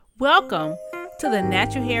Welcome to the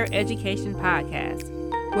Natural Hair Education Podcast,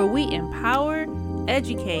 where we empower,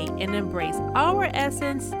 educate, and embrace our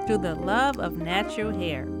essence through the love of natural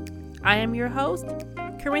hair. I am your host,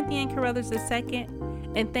 Corinthian Carruthers II,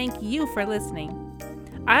 and thank you for listening.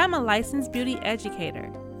 I am a licensed beauty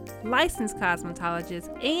educator, licensed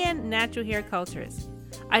cosmetologist, and natural hair culturist.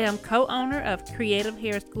 I am co-owner of Creative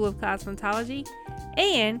Hair School of Cosmetology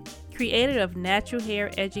and creator of Natural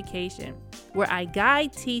Hair Education, where I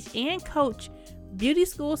guide, teach, and coach beauty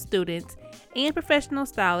school students and professional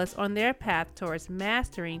stylists on their path towards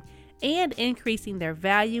mastering and increasing their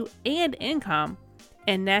value and income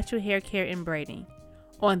in natural hair care and braiding.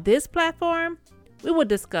 On this platform, we will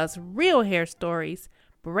discuss real hair stories,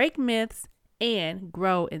 break myths, and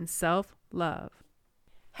grow in self-love.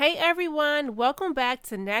 Hey everyone, welcome back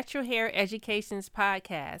to Natural Hair Education's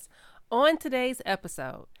podcast. On today's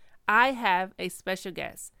episode, I have a special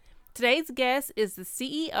guest. Today's guest is the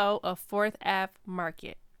CEO of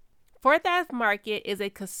 4thAveMarket. 4thAveMarket is a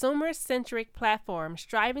consumer-centric platform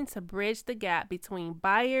striving to bridge the gap between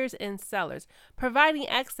buyers and sellers, providing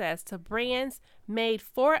access to brands made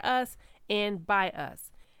for us and by us.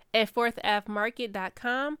 At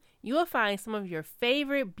 4thAveMarket.com, you will find some of your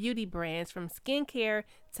favorite beauty brands from skincare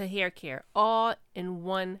to hair care, all in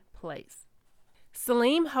one place.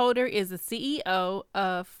 Salim Holder is the CEO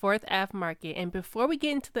of 4thAveMarket, and before we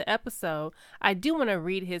get into the episode, I do want to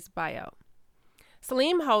read his bio.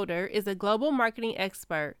 Salim Holder is a global marketing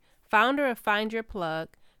expert, founder of Find Your Plug,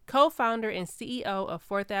 co-founder and CEO of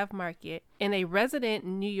 4thAveMarket, and a resident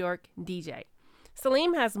New York DJ.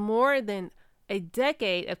 Salim has more than a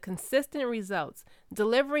decade of consistent results,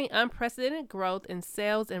 delivering unprecedented growth in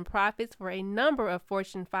sales and profits for a number of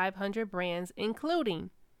Fortune 500 brands, including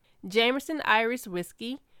Jameson Irish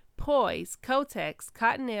Whiskey, Poise, Kotex,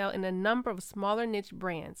 Cottonelle, and a number of smaller niche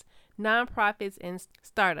brands, nonprofits, and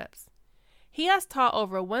startups. He has taught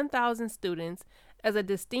over 1,000 students as a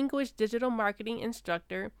distinguished digital marketing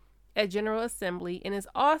instructor at General Assembly and is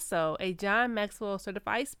also a John Maxwell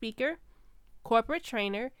certified speaker, corporate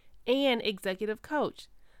trainer, and executive coach.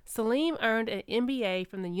 Salim earned an MBA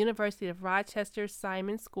from the University of Rochester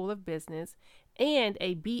Simon School of Business and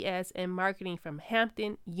a BS in marketing from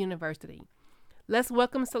Hampton University. Let's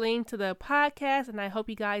welcome Salim to the podcast, and I hope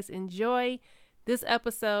you guys enjoy this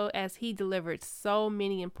episode as he delivered so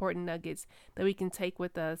many important nuggets that we can take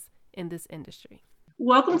with us in this industry.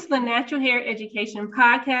 Welcome to the Natural Hair Education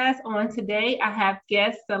Podcast. On today, I have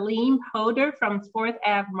guest Salim Holder from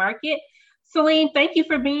 4thAveMarket. Salim, thank you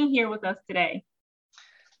for being here with us today.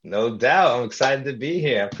 No doubt. I'm excited to be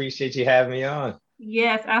here. I appreciate you having me on.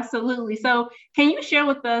 Yes, absolutely. So can you share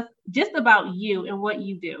with us just about you and what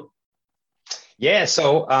you do? Yeah.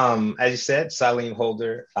 So as you said, Salim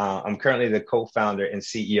Holder, I'm currently the co-founder and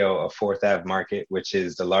CEO of 4thAveMarket, which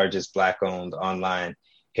is the largest Black-owned online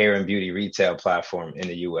hair and beauty retail platform in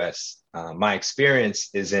the U.S. My experience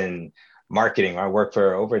is in marketing. I worked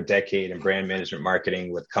for over a decade in brand management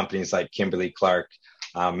marketing with companies like Kimberly-Clark,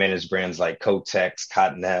 managed brands like Kotex,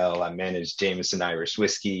 Cottonelle. I managed Jameson Irish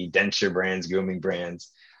Whiskey, denture brands, grooming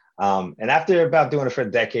brands. And after about doing it for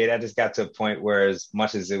a decade, I just got to a point where as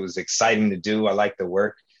much as it was exciting to do, I liked the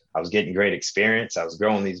work. I was getting great experience. I was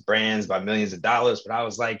growing these brands by millions of dollars, but I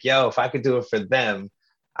was like, yo, if I could do it for them,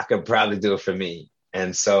 I could probably do it for me.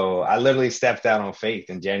 And so I literally stepped out on faith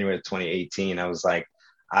in January of 2018. I was like,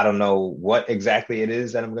 I don't know what exactly it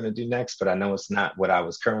is that I'm going to do next, but I know it's not what I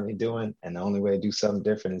was currently doing. And the only way to do something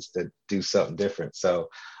different is to do something different. So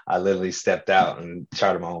I literally stepped out and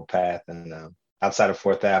charted my own path. And outside of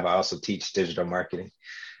 4thAve, I also teach digital marketing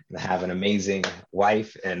and I have an amazing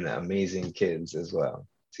wife and amazing kids as well.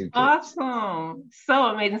 2 kids. Awesome. So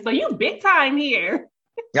amazing. So you big time here.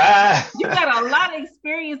 You got a lot of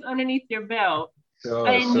experience underneath your belt.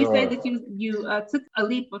 And you said that you took a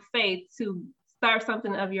leap of faith to start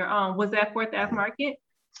something of your own. Was that 4thAveMarket?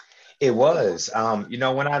 It was.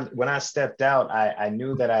 When I stepped out, I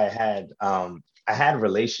knew that I had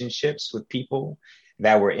relationships with people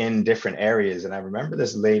that were in different areas. And I remember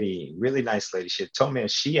this lady, really nice lady, she had told me that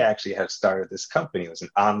she actually had started this company. It was an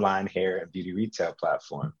online hair and beauty retail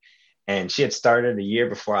platform. And she had started a year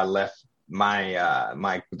before I left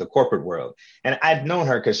the corporate world. And I'd known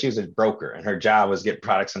her because she was a broker and her job was get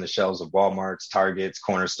products on the shelves of Walmart's, Targets,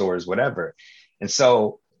 corner stores, whatever. And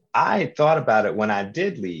so I thought about it when I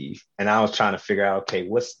did leave and I was trying to figure out, okay,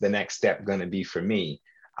 what's the next step going to be for me?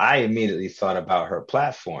 I immediately thought about her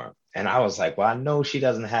platform. And I was like, well, I know she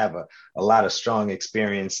doesn't have a lot of strong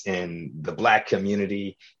experience in the Black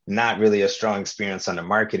community, not really a strong experience on the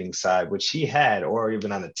marketing side, which she had, or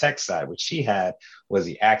even on the tech side, which she had was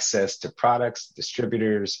the access to products,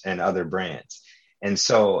 distributors, and other brands. And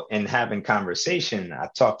so in having conversation, I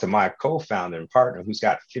talked to my co-founder and partner who's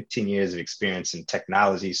got 15 years of experience in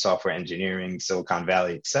technology, software engineering, Silicon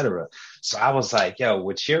Valley, et cetera. So I was like, yo,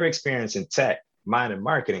 with your experience in tech, mine in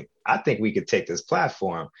marketing, I think we could take this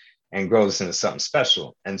platform and grow this into something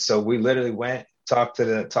special. And so we literally went, talked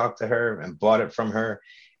to her and bought it from her.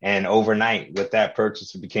 And overnight, with that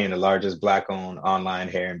purchase, we became the largest Black-owned online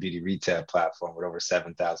hair and beauty retail platform with over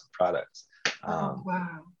 7,000 products. Wow.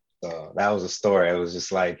 So that was a story. It was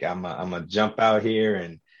just like, I'm gonna jump out here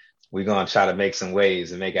and we're gonna try to make some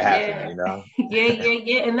waves and make it happen, you know?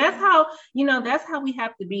 Yeah. And that's how, that's how we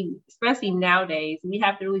have to be, especially nowadays. We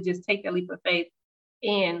have to really just take that leap of faith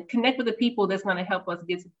and connect with the people that's going to help us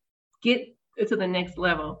get to the next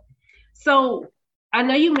level. So I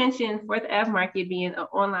know you mentioned 4thAveMarket being an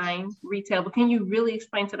online retail, but can you really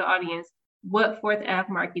explain to the audience what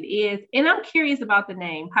 4thAveMarket is? And I'm curious about the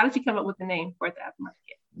name. How did you come up with the name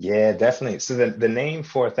 4thAveMarket? Yeah, definitely. So the name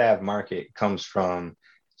 4thAveMarket comes from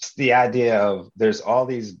just the idea of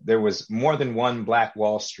there was more than one Black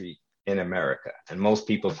Wall Street in America. And most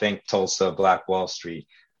people think Tulsa, Black Wall Street.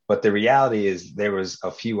 But the reality is there was a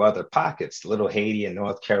few other pockets, Little Haiti in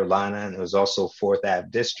North Carolina, and there was also 4th Ave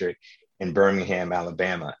District in Birmingham,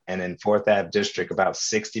 Alabama. And in 4th Ave District, about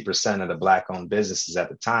 60% of the Black-owned businesses at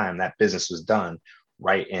the time, that business was done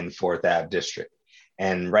right in 4th Ave District.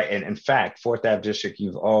 And in fact, 4th Ave District,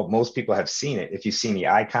 most people have seen it. If you've seen the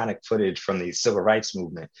iconic footage from the civil rights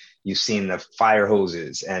movement, you've seen the fire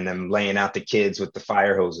hoses and them laying out the kids with the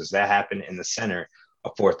fire hoses. That happened in the center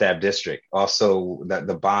of 4th Ave District. Also,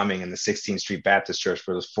 the bombing in the 16th Street Baptist Church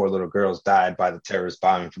where those 4 little girls died by the terrorist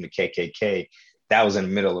bombing from the KKK, that was in the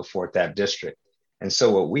middle of 4th Ave District. And so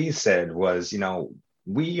what we said was,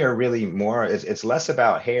 we are really it's less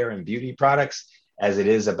about hair and beauty products as it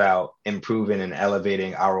is about improving and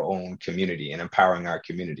elevating our own community and empowering our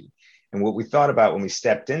community. And what we thought about when we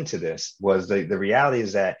stepped into this was the reality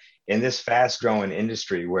is that in this fast growing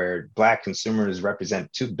industry where Black consumers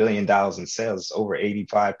represent $2 billion in sales, over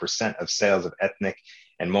 85% of sales of ethnic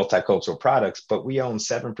and multicultural products, but we own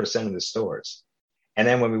 7% of the stores. And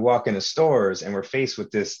then when we walk into stores and we're faced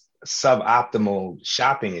with this suboptimal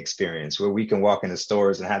shopping experience where we can walk into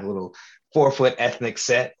stores and have a little 4-foot ethnic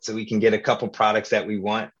set so we can get a couple products that we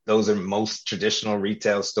want. Those are most traditional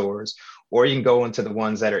retail stores. Or you can go into the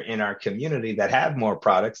ones that are in our community that have more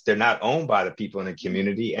products. They're not owned by the people in the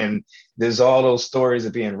community. And there's all those stories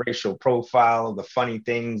of being racial profile, the funny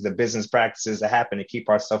things, the business practices that happen to keep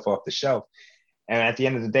our stuff off the shelf. And at the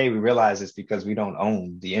end of the day, we realize it's because we don't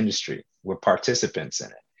own the industry. We're participants in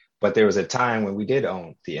it. But there was a time when we did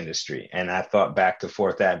own the industry. And I thought back to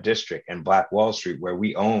 4th Ave District and Black Wall Street, where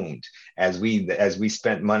we owned as we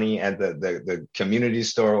spent money at the community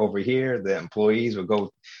store over here. The employees would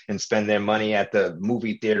go and spend their money at the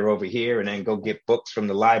movie theater over here and then go get books from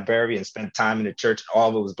the library and spend time in the church. All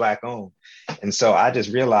of it was Black owned. And so I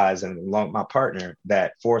just realized, and along with my partner,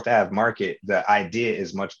 that 4thAveMarket, the idea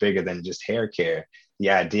is much bigger than just hair care. The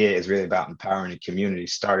idea is really about empowering the community,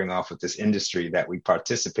 starting off with this industry that we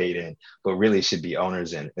participate in, but really should be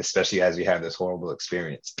owners in, especially as we have this horrible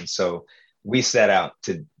experience. And so we set out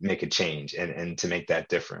to make a change and to make that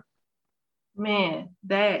different. Man,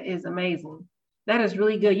 that is amazing. That is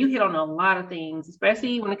really good. You hit on a lot of things,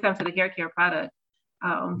 especially when it comes to the hair care product.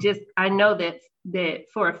 I know that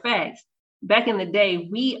for a fact, back in the day,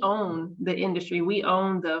 we owned the industry. We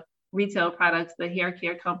owned the retail products, the hair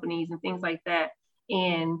care companies and things like that.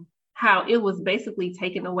 And how it was basically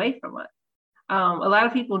taken away from us. A lot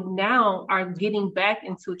of people now are getting back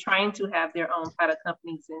into trying to have their own product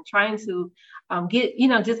companies and trying to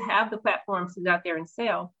just have the platforms to go out there and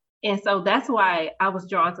sell. And so that's why I was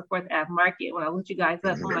drawn to 4thAveMarket when I looked you guys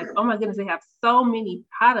up. I'm like, oh my goodness, they have so many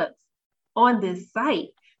products on this site.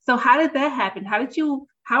 So how did that happen?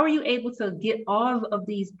 How are you able to get all of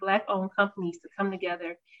these Black-owned companies to come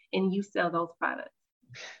together and you sell those products?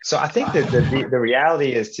 So I think that the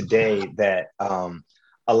reality is today that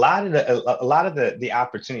a lot of the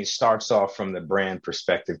opportunity starts off from the brand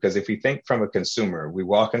perspective, because if we think from a consumer, we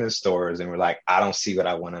walk into stores and we're like, I don't see what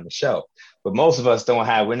I want on the shelf. But most of us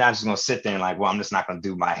we're not just going to sit there and like, well, I'm just not going to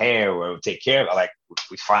do my hair or take care of it. Like,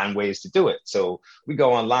 we find ways to do it. So we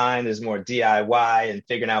go online, there's more DIY and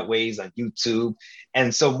figuring out ways on YouTube.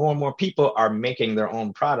 And so more and more people are making their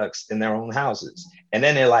own products in their own houses. And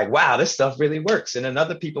then they're like, wow, this stuff really works. And then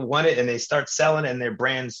other people want it and they start selling and their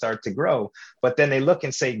brands start to grow. But then they look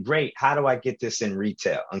and say, great, how do I get this in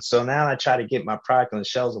retail? And so now I try to get my product on the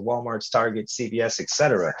shelves of Walmart, Target, CVS, et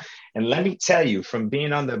cetera. And let me tell you, from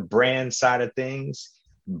being on the brand side of things,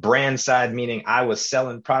 brand side, meaning I was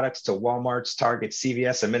selling products to Walmart's, Target,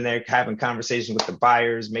 CVS. I'm in there having conversations with the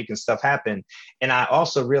buyers, making stuff happen. And I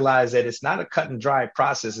also realized that it's not a cut and dry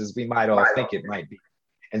process as we might all think it might be.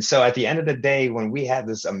 And so at the end of the day, when we have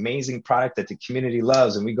this amazing product that the community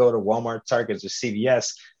loves and we go to Walmart, Target, or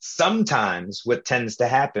CVS, sometimes what tends to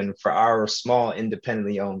happen for our small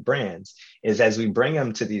independently owned brands is as we bring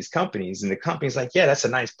them to these companies and the company's like, yeah, that's a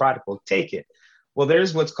nice product, we'll take it. Well,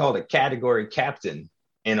 there's what's called a category captain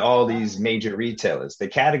in all these major retailers. The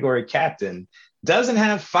category captain doesn't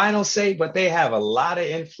have final say, but they have a lot of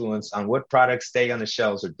influence on what products stay on the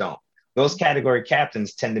shelves or don't. Those category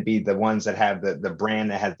captains tend to be the ones that have the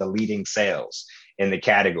brand that has the leading sales in the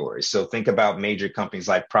category. So think about major companies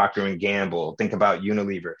like Procter and Gamble, think about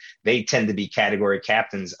Unilever. They tend to be category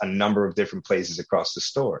captains a number of different places across the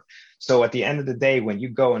store. So at the end of the day, when you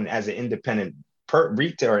go and as an independent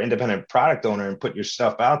retailer or independent product owner and put your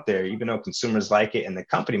stuff out there, even though consumers like it and the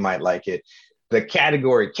company might like it, the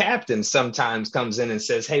category captain sometimes comes in and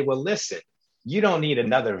says, hey, well, listen, you don't need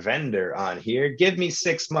another vendor on here. Give me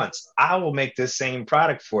 6 months. I will make this same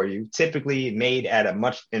product for you, typically made at a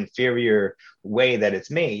much inferior way that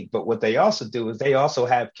it's made. But what they also do is they also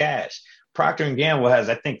have cash. Procter and Gamble has,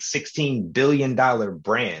 I think, $16 billion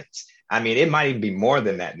brands. I mean, it might even be more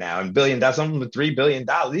than that now. And $1 billion, some of them are $3 billion.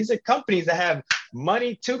 These are companies that have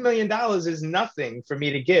money. $2 million is nothing for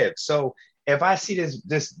me to give. So if I see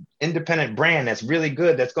this independent brand that's really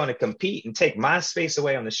good, that's going to compete and take my space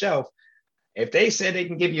away on the shelf, if they said they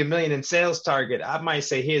can give you $1 million in sales target, I might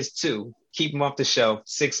say, here's 2, keep them off the shelf,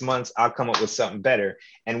 6 months, I'll come up with something better.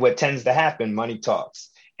 And what tends to happen, money talks.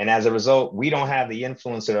 And as a result, we don't have the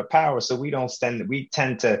influence or the power. So we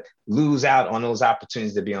tend to lose out on those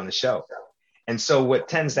opportunities to be on the shelf. And so what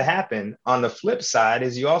tends to happen on the flip side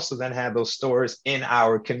is you also then have those stores in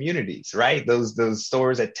our communities, right? Those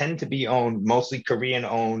stores that tend to be owned, mostly Korean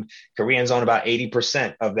owned. Koreans own about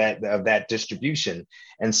 80% of that distribution.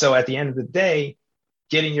 And so at the end of the day,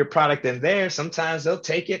 getting your product in there, sometimes they'll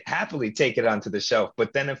happily take it onto the shelf.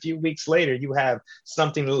 But then a few weeks later, you have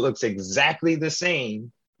something that looks exactly the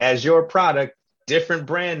same as your product, different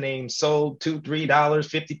brand name, sold $2, $3,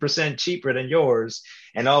 50% cheaper than yours.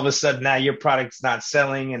 And all of a sudden now your product's not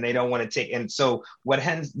selling and they don't want to take. And so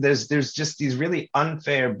there's just these really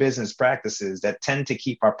unfair business practices that tend to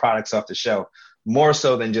keep our products off the shelf more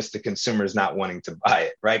so than just the consumers not wanting to buy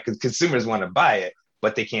it, right? Because consumers want to buy it,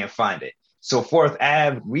 but they can't find it. So 4th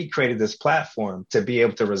Ave, we created this platform to be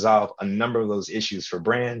able to resolve a number of those issues for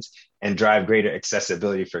brands and drive greater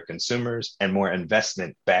accessibility for consumers and more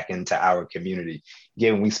investment back into our community.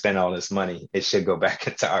 Given we spend all this money, it should go back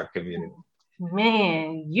into our community.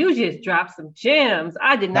 Man, you just dropped some gems.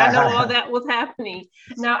 I did not know all that was happening.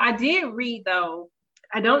 Now, I did read, though,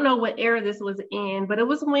 I don't know what era this was in, but it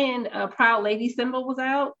was when Proud Lady symbol was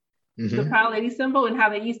out. Mm-hmm. The Proud Lady symbol, and how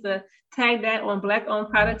they used to tag that on Black-owned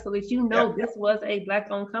products so that this was a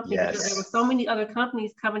Black-owned company. Yes. Because there were so many other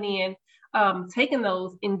companies coming in, taking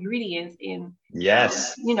those ingredients and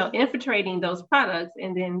infiltrating those products,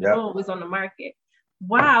 and then boom, it was on the market.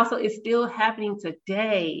 Wow, so it's still happening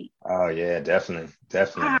today. Oh yeah, definitely.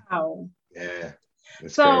 Wow. Yeah.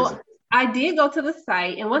 So crazy. I did go to the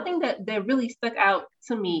site, and one thing that really stuck out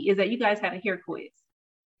to me is that you guys had a hair quiz.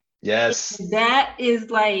 Yes. That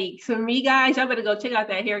is like, to me, guys, y'all better go check out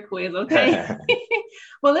that hair quiz, okay?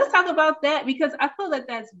 Well, let's talk about that, because I feel that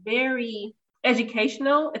that's very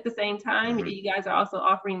educational at the same time. Mm-hmm. You guys are also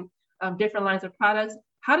offering different lines of products.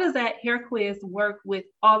 How does that hair quiz work with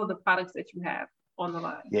all of the products that you have on the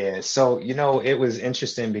line? Yeah, so, it was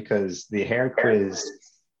interesting because the hair quiz,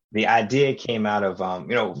 the idea came out of,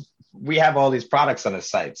 we have all these products on the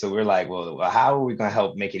site. So we're like, well, how are we going to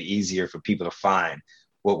help make it easier for people to find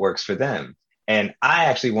what works for them? And I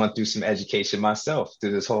actually went through some education myself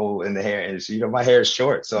through this whole in the hair industry. My hair is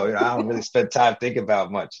short, so I don't really spend time thinking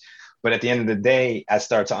about much. But at the end of the day, I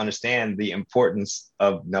start to understand the importance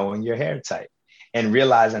of knowing your hair type and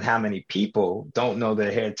realizing how many people don't know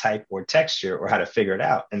their hair type or texture or how to figure it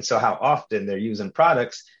out. And so how often they're using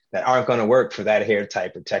products that aren't going to work for that hair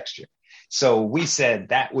type or texture. So we said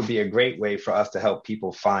that would be a great way for us to help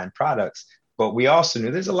people find products. But we also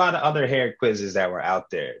knew there's a lot of other hair quizzes that were out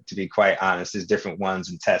there, to be quite honest. There's different ones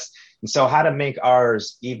and tests. And so how to make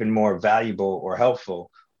ours even more valuable or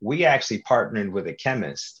helpful, we actually partnered with a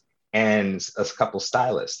chemist and a couple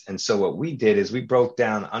stylists. And so what we did is we broke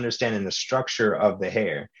down understanding the structure of the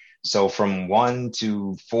hair. So from 1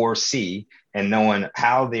 to 4C, and knowing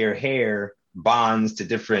how their hair bonds to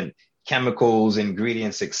different chemicals,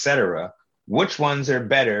 ingredients, etc. Which ones are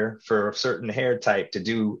better for a certain hair type to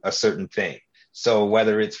do a certain thing? So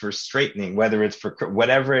whether it's for straightening, whether it's for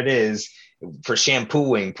whatever it is, for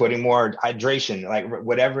shampooing, putting more hydration, like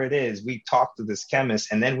whatever it is. We talked to this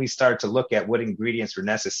chemist, and then we started to look at what ingredients were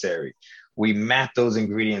necessary. We mapped those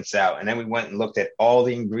ingredients out, and then we went and looked at all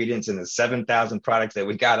the ingredients in the 7,000 products that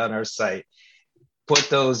we got on our site, put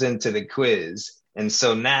those into the quiz. And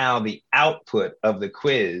so now the output of the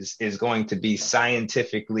quiz is going to be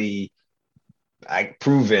scientifically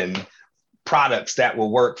proven products that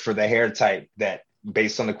will work for the hair type that,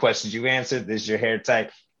 based on the questions you answered, this is your hair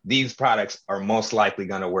type. These products are most likely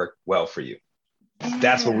going to work well for you. Yeah.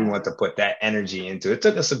 That's what we want to put that energy into. It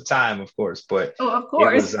took us some time, of course, but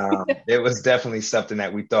it was definitely something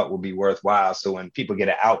that we thought would be worthwhile. So when people get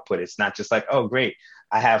an output, it's not just like, oh, great,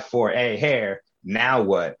 I have 4A hair. Now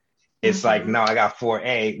what? It's like, no, I got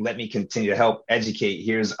 4A. Let me continue to help educate.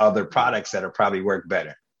 Here's other products that'll probably work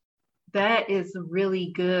better. That is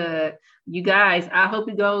really good. You guys, I hope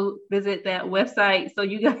you go visit that website so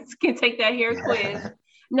you guys can take that hair quiz.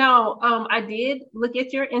 Now, I did look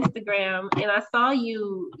at your Instagram and I saw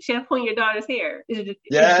you shampooing your daughter's hair.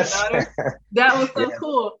 Yes. Your daughter? That was so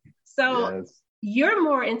cool. So you're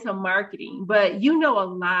more into marketing, but you know a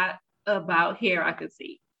lot about hair, I could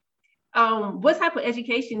see. What type of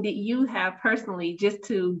education did you have personally just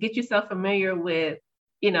to get yourself familiar with,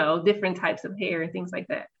 different types of hair and things like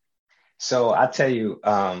that? So I'll tell you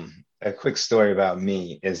a quick story about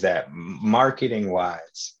me is that marketing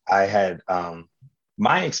wise, I had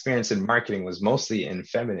my experience in marketing was mostly in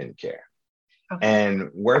feminine care. Okay.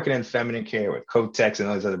 And working in feminine care with Kotex and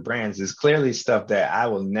all those other brands is clearly stuff that I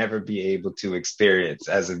will never be able to experience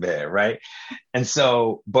as a man, right? And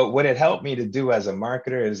so, but what it helped me to do as a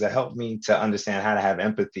marketer is it helped me to understand how to have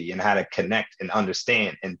empathy and how to connect and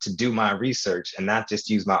understand and to do my research and not just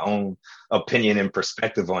use my own opinion and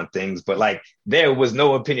perspective on things, but like there was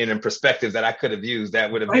no opinion and perspective that I could have used that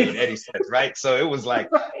would have made any sense, right? So it was like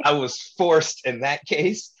I was forced in that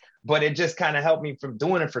case. But it just kind of helped me from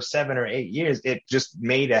doing it for 7 or 8 years. It just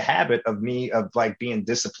made a habit of me of like being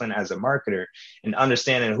disciplined as a marketer and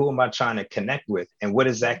understanding who am I trying to connect with and what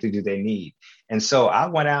exactly do they need. And so I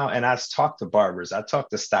went out and I talked to barbers. I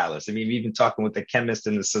talked to stylists. I mean, even talking with the chemist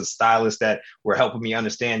and the stylists that were helping me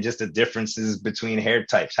understand just the differences between hair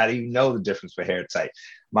types. How do you know the difference for hair type?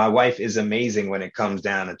 My wife is amazing when it comes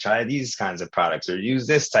down to try these kinds of products or use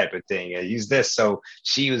this type of thing or use this. So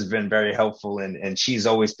she has been very helpful and she's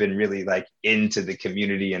always been really like into the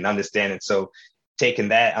community and understanding. So taking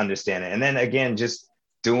that understanding and then again, just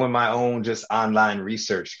doing my own just online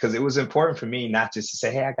research because it was important for me not just to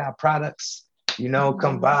say, hey, I got products,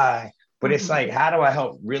 come by. But it's like, how do I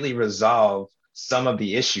help really resolve some of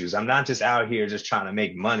the issues? I'm not just out here just trying to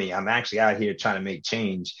make money. I'm actually out here trying to make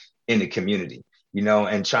change in the community.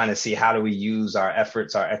 And trying to see how do we use our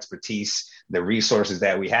efforts, our expertise, the resources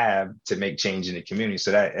that we have to make change in the community.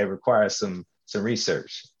 So that it requires some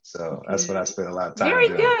research. So that's what I spent a lot of time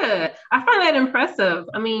doing. Very good. I find that impressive.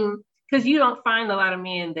 I mean, because you don't find a lot of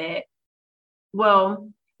men that,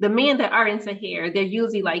 the men that are into hair, they're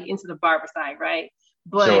usually like into the barber side, right?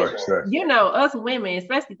 But, sure. Us women,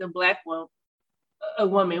 especially the Black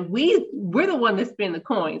woman, we're the one that spend the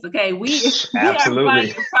coins, okay? We are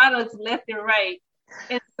buying products left and right.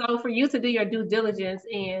 And so for you to do your due diligence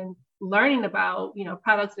and learning about,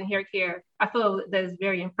 products and hair care, I feel that is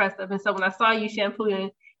very impressive. And so when I saw you shampooing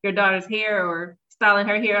your daughter's hair or styling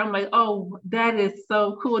her hair, I'm like, oh, that is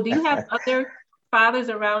so cool. Do you have other fathers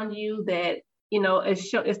around you that, is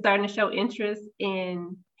starting to show interest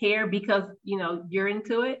in hair because, you're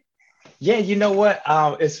into it? Yeah, you know what?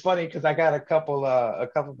 It's funny because I got a couple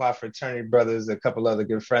of my fraternity brothers, a couple other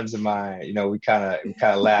good friends of mine. We kind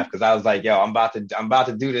of laugh because I was like, "Yo, I'm about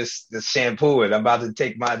to do this shampoo, and I'm about to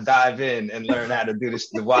take my dive in and learn how to do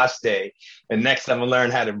the wash day, and next I'm gonna learn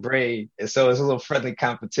how to braid." And so it's a little friendly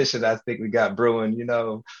competition. I think we got brewing.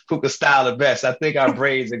 Who can style the best? I think our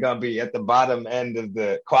braids are gonna be at the bottom end of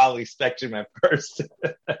the quality spectrum at first.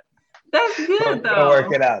 That's good, though. We're gonna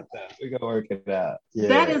work it out, though. We're gonna work it out. Yeah.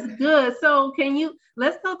 That is good. So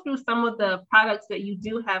let's go through some of the products that you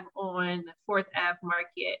do have on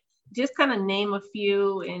 4thAveMarket. Just kind of name a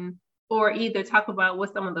few or either talk about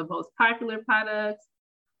what some of the most popular products.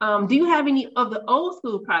 Do you have any of the old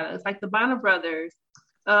school products like the Bonner Brothers?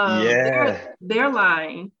 Their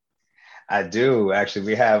line. I do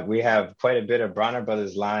actually. We have quite a bit of Bronner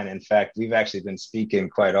Brothers line. In fact, we've actually been speaking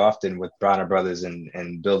quite often with Bronner Brothers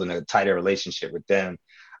and building a tighter relationship with them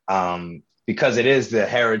because it is the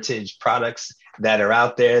heritage products that are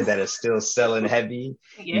out there that are still selling heavy,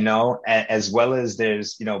 as well as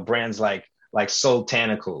there's brands like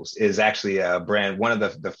Soultanicals is actually a brand, one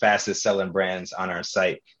of the fastest selling brands on our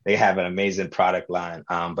site. They have an amazing product line,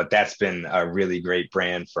 but that's been a really great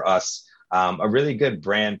brand for us. a really good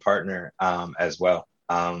brand partner as well.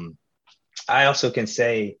 I also can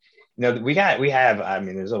say, I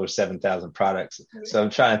mean, there's over 7,000 products. So I'm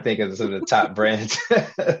trying to think of some of the top brands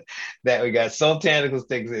that we got. Sultanical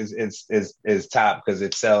Sticks is top because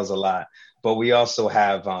it sells a lot. But we also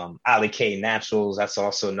have Ali K Naturals. That's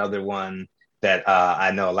also another one that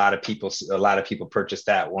I know a lot of people purchase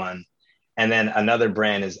that one. And then another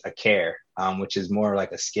brand is Acare, which is more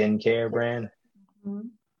like a skincare brand. Mm-hmm.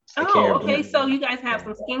 Oh, okay. So you guys have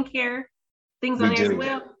some skincare things on there as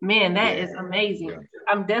well? Man, that is amazing. Yeah.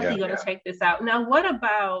 I'm definitely going to check this out. Now, what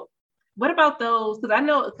about those? Because I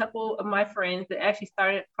know a couple of my friends that actually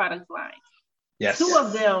started product lines. Yes. Two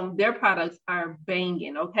of them, their products are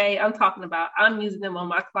banging, okay? I'm talking about, I'm using them on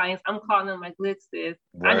my clients. I'm calling them my glitzes.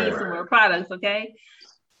 I need some more products, okay?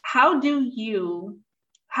 How does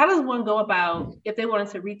one go about, if they wanted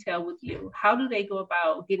to retail with you, how do they go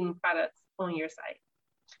about getting products on your site?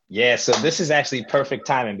 Yeah, so this is actually perfect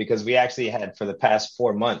timing because we actually had, for the past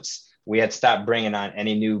 4 months, we had stopped bringing on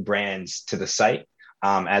any new brands to the site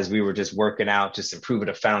as we were just working out, just improving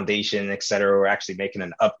the foundation, et cetera. We're actually making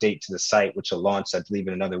an update to the site, which will launch, I believe,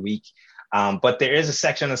 in another week. But there is a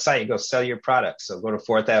section on the site, go sell your products. So go to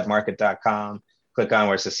 4thAveMarket.com, click on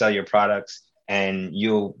where it says sell your products, and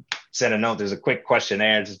you'll send a note. There's a quick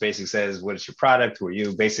questionnaire. It just basically says, what is your product? Who are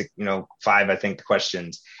you? Basic, 5, I think,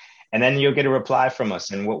 questions. And then you'll get a reply from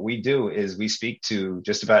us. And what we do is we speak to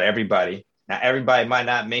just about everybody. Now, everybody might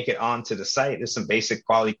not make it onto the site. There's some basic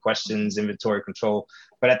quality questions, inventory control.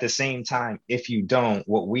 But at the same time, if you don't,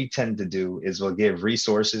 what we tend to do is we'll give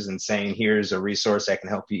resources and saying, here's a resource that can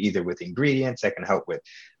help you either with ingredients, that can help with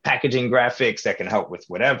packaging graphics, that can help with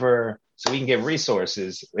whatever. So we can give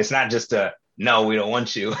resources. It's not just no, we don't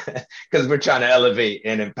want you, because we're trying to elevate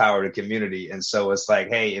and empower the community. And so it's like,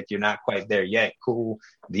 hey, if you're not quite there yet, cool.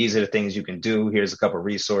 These are the things you can do. Here's a couple of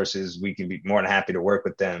resources. We can be more than happy to work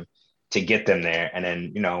with them to get them there. And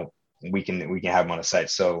then, we can have them on the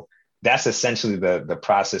site. So that's essentially the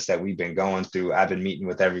process that we've been going through. I've been meeting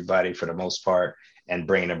with everybody for the most part and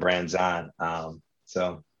bringing the brands on.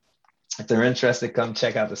 So if they're interested, come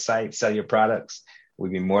check out the site, sell your products.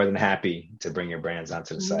 We'd be more than happy to bring your brands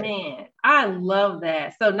onto the site. Man, I love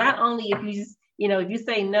that. So not only if you just, if you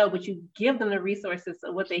say no, but you give them the resources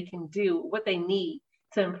of what they can do, what they need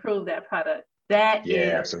to improve that product. That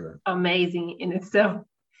is absolutely amazing in itself.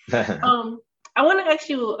 I want to ask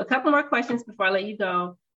you a couple more questions before I let you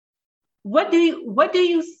go. What do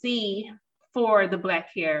you see for the black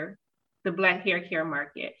hair care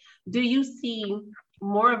market? Do you see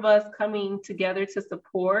more of us coming together to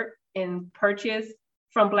support and purchase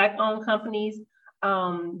from Black-owned companies?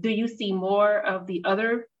 Do you see more of the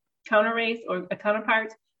other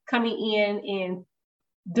counterparts coming in and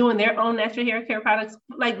doing their own natural hair care products?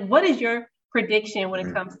 Like, what is your prediction when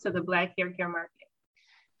it comes to the black hair care market?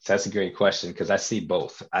 So that's a great question, because I see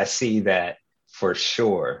both. I see that for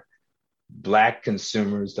sure, Black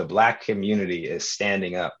consumers, the Black community is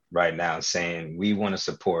standing up right now saying, we want to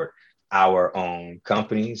support our own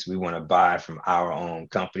companies. We want to buy from our own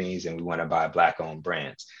companies, and we want to buy Black-owned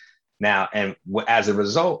brands. Now, and as a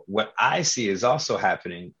result, what I see is also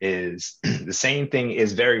happening is the same thing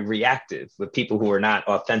is very reactive with people who are not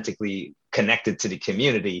authentically connected to the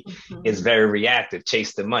community. Is very reactive,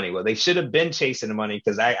 chase the money. Well, they should have been chasing the money,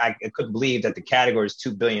 because I couldn't believe that the category is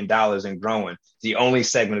 $2 billion and growing. The only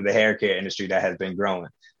segment of the hair care industry that has been growing.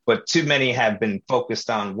 But too many have been focused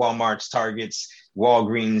on Walmart's, Target's,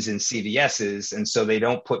 Walgreens, and CVS's. And so they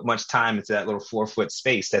don't put much time into that little 4-foot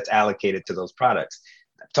space that's allocated to those products.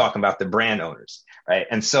 I'm talking about the brand owners, right?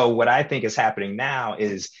 And so what I think is happening now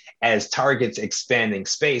is, as Target's expanding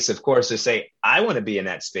space, of course, they say, I want to be in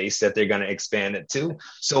that space that they're going to expand it to.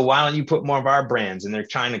 So why don't you put more of our brands? And they're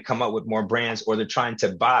trying to come up with more brands, or they're trying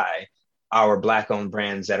to buy our Black-owned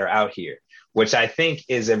brands that are out here, which I think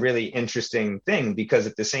is a really interesting thing, because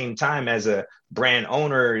at the same time, as a brand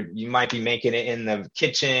owner, you might be making it in the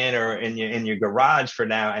kitchen or in your garage for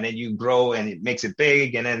now, and then you grow and it makes it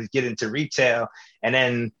big, and then get into retail, and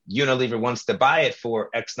then Unilever wants to buy it for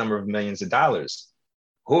X number of millions of dollars.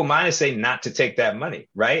 Who am I to say not to take that money,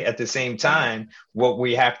 right? At the same time, what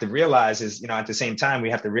we have to realize is,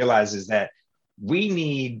 that we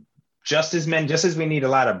need just as we need a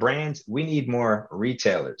lot of brands, we need more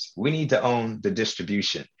retailers. We need to own the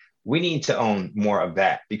distribution. We need to own more of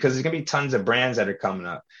that, because there's going to be tons of brands that are coming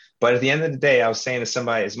up. But at the end of the day, I was saying to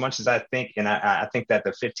somebody, as much as I think, and I think that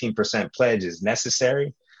the 15% pledge is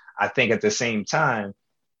necessary, I think at the same time,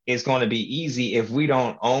 it's going to be easy if we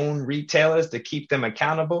don't own retailers to keep them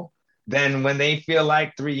accountable. Then when they feel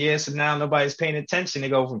like 3 years from now, nobody's paying attention, they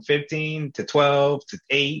go from 15 to 12 to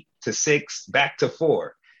 8 to 6 back to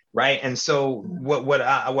 4. right? And so what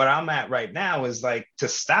I'm at right now is like, to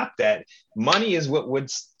stop that. Money is what would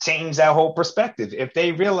change that whole perspective. If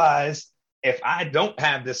they realize, if I don't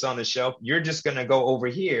have this on the shelf, you're just gonna go over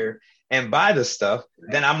here and buy the stuff,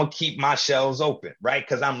 then I'm gonna keep my shelves open, right?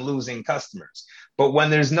 Because I'm losing customers. But when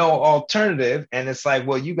there's no alternative, and it's like,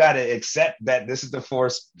 well, you got to accept that this is the 4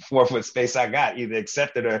 foot space I got. Either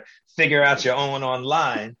accept it or figure out your own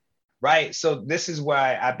online, right? So this is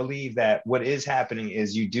why I believe that what is happening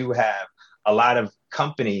is you do have a lot of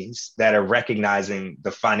companies that are recognizing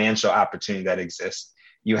the financial opportunity that exists.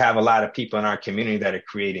 You have a lot of people in our community that are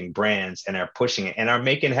creating brands and are pushing it and are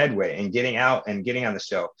making headway and getting out and getting on the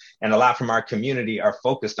shelf. And a lot from our community are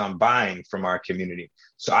focused on buying from our community.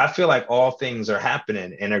 So I feel like all things are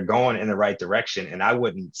happening and are going in the right direction. And I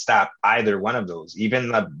wouldn't stop either one of those.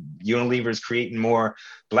 Even Unilever's creating more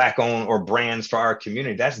Black owned or brands for our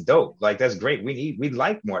community. That's dope. Like, that's great. We'd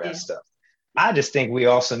like more of that stuff. I just think we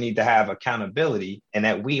also need to have accountability, and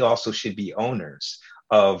that we also should be owners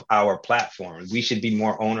of our platform. We should be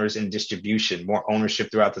more owners in distribution, more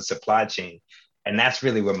ownership throughout the supply chain. And that's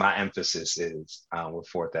really where my emphasis is with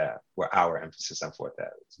 4th Ave, where our emphasis on 4th Ave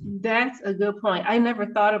is. That's a good point. I never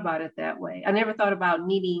thought about it that way. I never thought about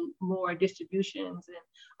needing more distributions and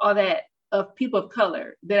all that of people of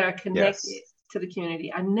color that are connected to the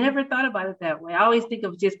community. I never thought about it that way. I always think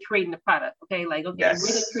of just creating the product. Okay, like, okay, we're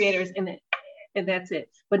the creators and that's it.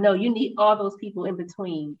 But no, you need all those people in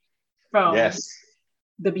between, from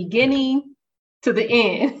the beginning to the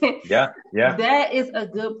end. Yeah. That is a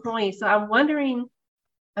good point. So I'm wondering,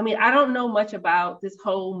 I mean, I don't know much about this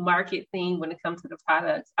whole market thing when it comes to the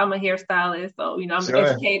products. I'm a hairstylist, so, I'm an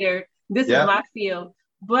educator. This is my field.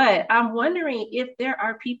 But I'm wondering if there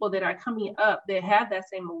are people that are coming up that have that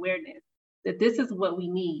same awareness, that this is what we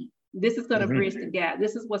need. This is going to bridge the gap.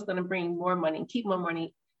 This is what's going to bring more money, keep more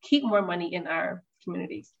money in our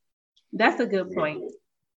communities. That's a good point.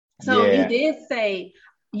 So you did say,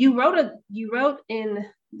 you wrote in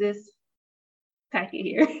this packet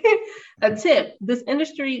here a tip. This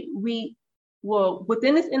industry,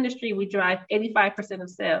 within this industry, we drive 85% of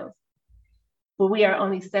sales, but we are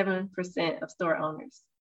only 7% of store owners.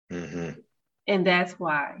 And that's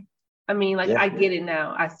why. I mean, like, I get it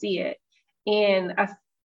now. I see it. And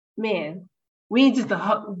we need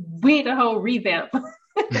a whole revamp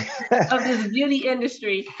of this beauty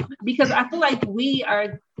industry, because I feel like we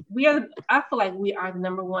are the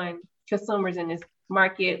number one consumers in this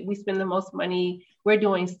market. We spend the most money. We're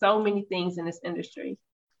doing so many things in this industry.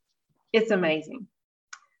 It's amazing.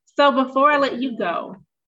 So before I let you go,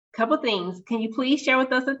 a couple things. Can you please share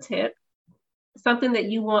with us a tip, something that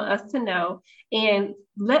you want us to know, and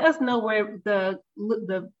let us know where the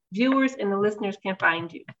viewers and the listeners can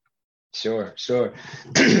find you? Sure. So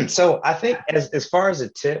I think as far as a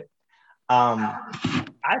tip, I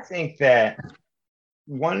think that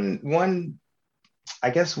one thing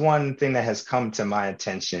that has come to my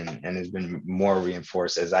attention and has been more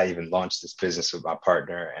reinforced as I even launched this business with my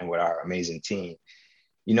partner and with our amazing team,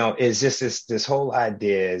 is just this whole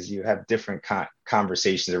idea is you have different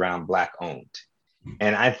conversations around Black owned.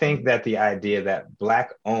 And I think that the idea that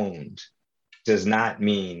Black owned does not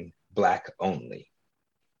mean Black only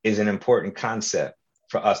is an important concept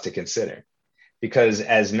for us to consider, because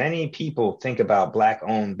as many people think about Black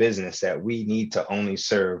owned business, that we need to only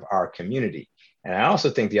serve our community. And I also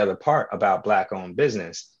think the other part about Black owned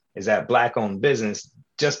business is that Black owned business,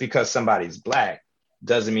 just because somebody's Black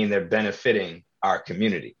doesn't mean they're benefiting our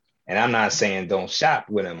community. And I'm not saying don't shop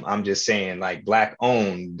with them. I'm just saying, like, Black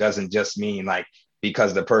owned doesn't just mean like,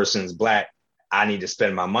 because the person's Black, I need to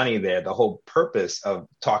spend my money there. The whole purpose of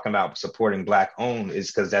talking about supporting Black owned is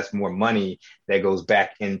because that's more money that goes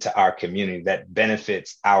back into our community, that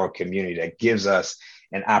benefits our community, that gives us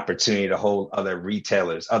an opportunity to hold other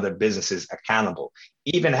retailers, other businesses accountable.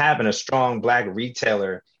 Even having a strong Black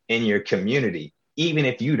retailer in your community, even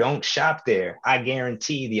if you don't shop there, I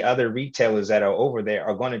guarantee the other retailers that are over there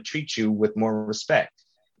are going to treat you with more respect,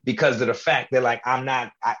 because of the fact that, like, I'm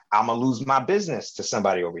gonna lose my business to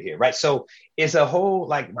somebody over here, right? So it's a whole,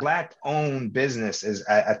 like, Black owned business is,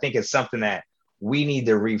 I think it's something that we need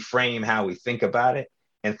to reframe how we think about it,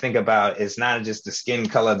 and think about it's not just the skin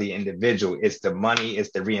color of the individual, it's the money,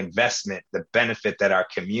 it's the reinvestment, the benefit that our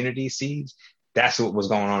community sees. That's what was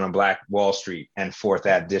going on in Black Wall Street and 4th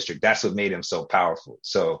Ave District. That's what made him so powerful.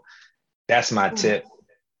 So that's my tip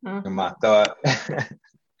and my thought.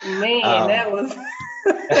 Man, that was,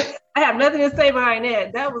 I have nothing to say behind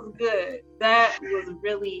that. That was good. That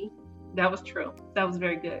was true. That was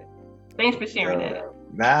very good. Thanks for sharing that.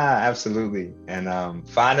 Nah, absolutely. And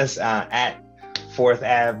find us at 4th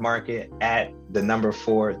Ave Market at the number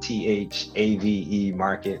 4thAVE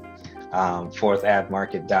Market,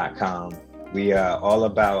 4thAveMarket.com. We are all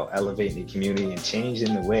about elevating the community and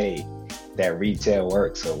changing the way that retail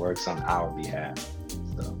works, or works on our behalf.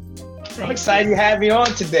 So I'm excited you had me on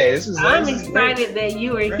today. I'm excited that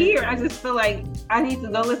you are here. I just feel like I need to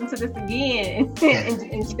go listen to this again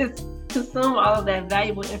and just consume all of that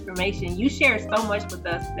valuable information. You shared so much with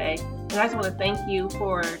us today, and I just want to thank you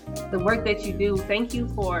for the work that you do. Thank you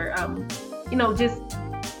for just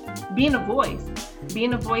being a voice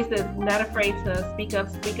that's not afraid to speak up,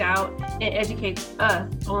 speak out, and educate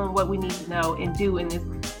us on what we need to know and do in this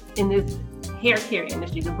hair care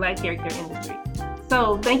industry, the Black hair care industry.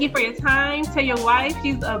 So thank you for your time. Tell your wife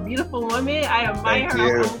she's a beautiful woman. I admire her.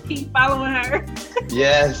 I'm going to keep following her.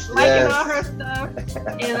 Yes. Liking all her stuff.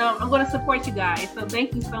 And I'm going to support you guys. So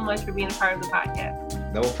thank you so much for being a part of the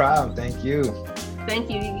podcast. No problem. Thank you. Thank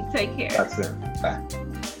you. You take care. That's it. Bye.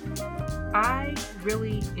 I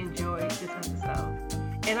really enjoyed this episode.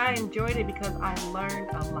 And I enjoyed it because I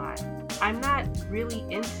learned a lot. I'm not really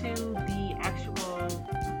into the actual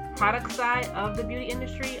product side of the beauty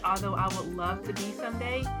industry, although I would love to be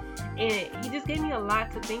someday. And he just gave me a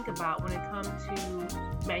lot to think about when it comes to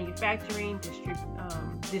manufacturing,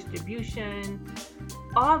 distribution,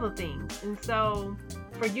 all the things. And so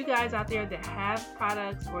for you guys out there that have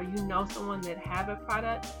products, or you know someone that have a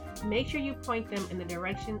product, make sure you point them in the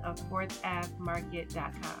direction of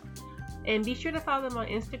 4thAveMarket.com. And be sure to follow them on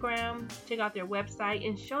Instagram, check out their website,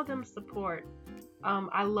 and show them support.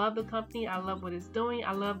 I love the company. I love what it's doing.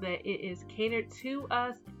 I love that it is catered to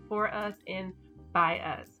us, for us, and by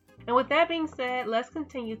us. And with that being said, let's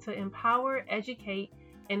continue to empower, educate,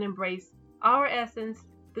 and embrace our essence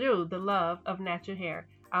through the love of natural hair.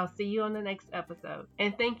 I'll see you on the next episode.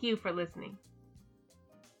 And thank you for listening.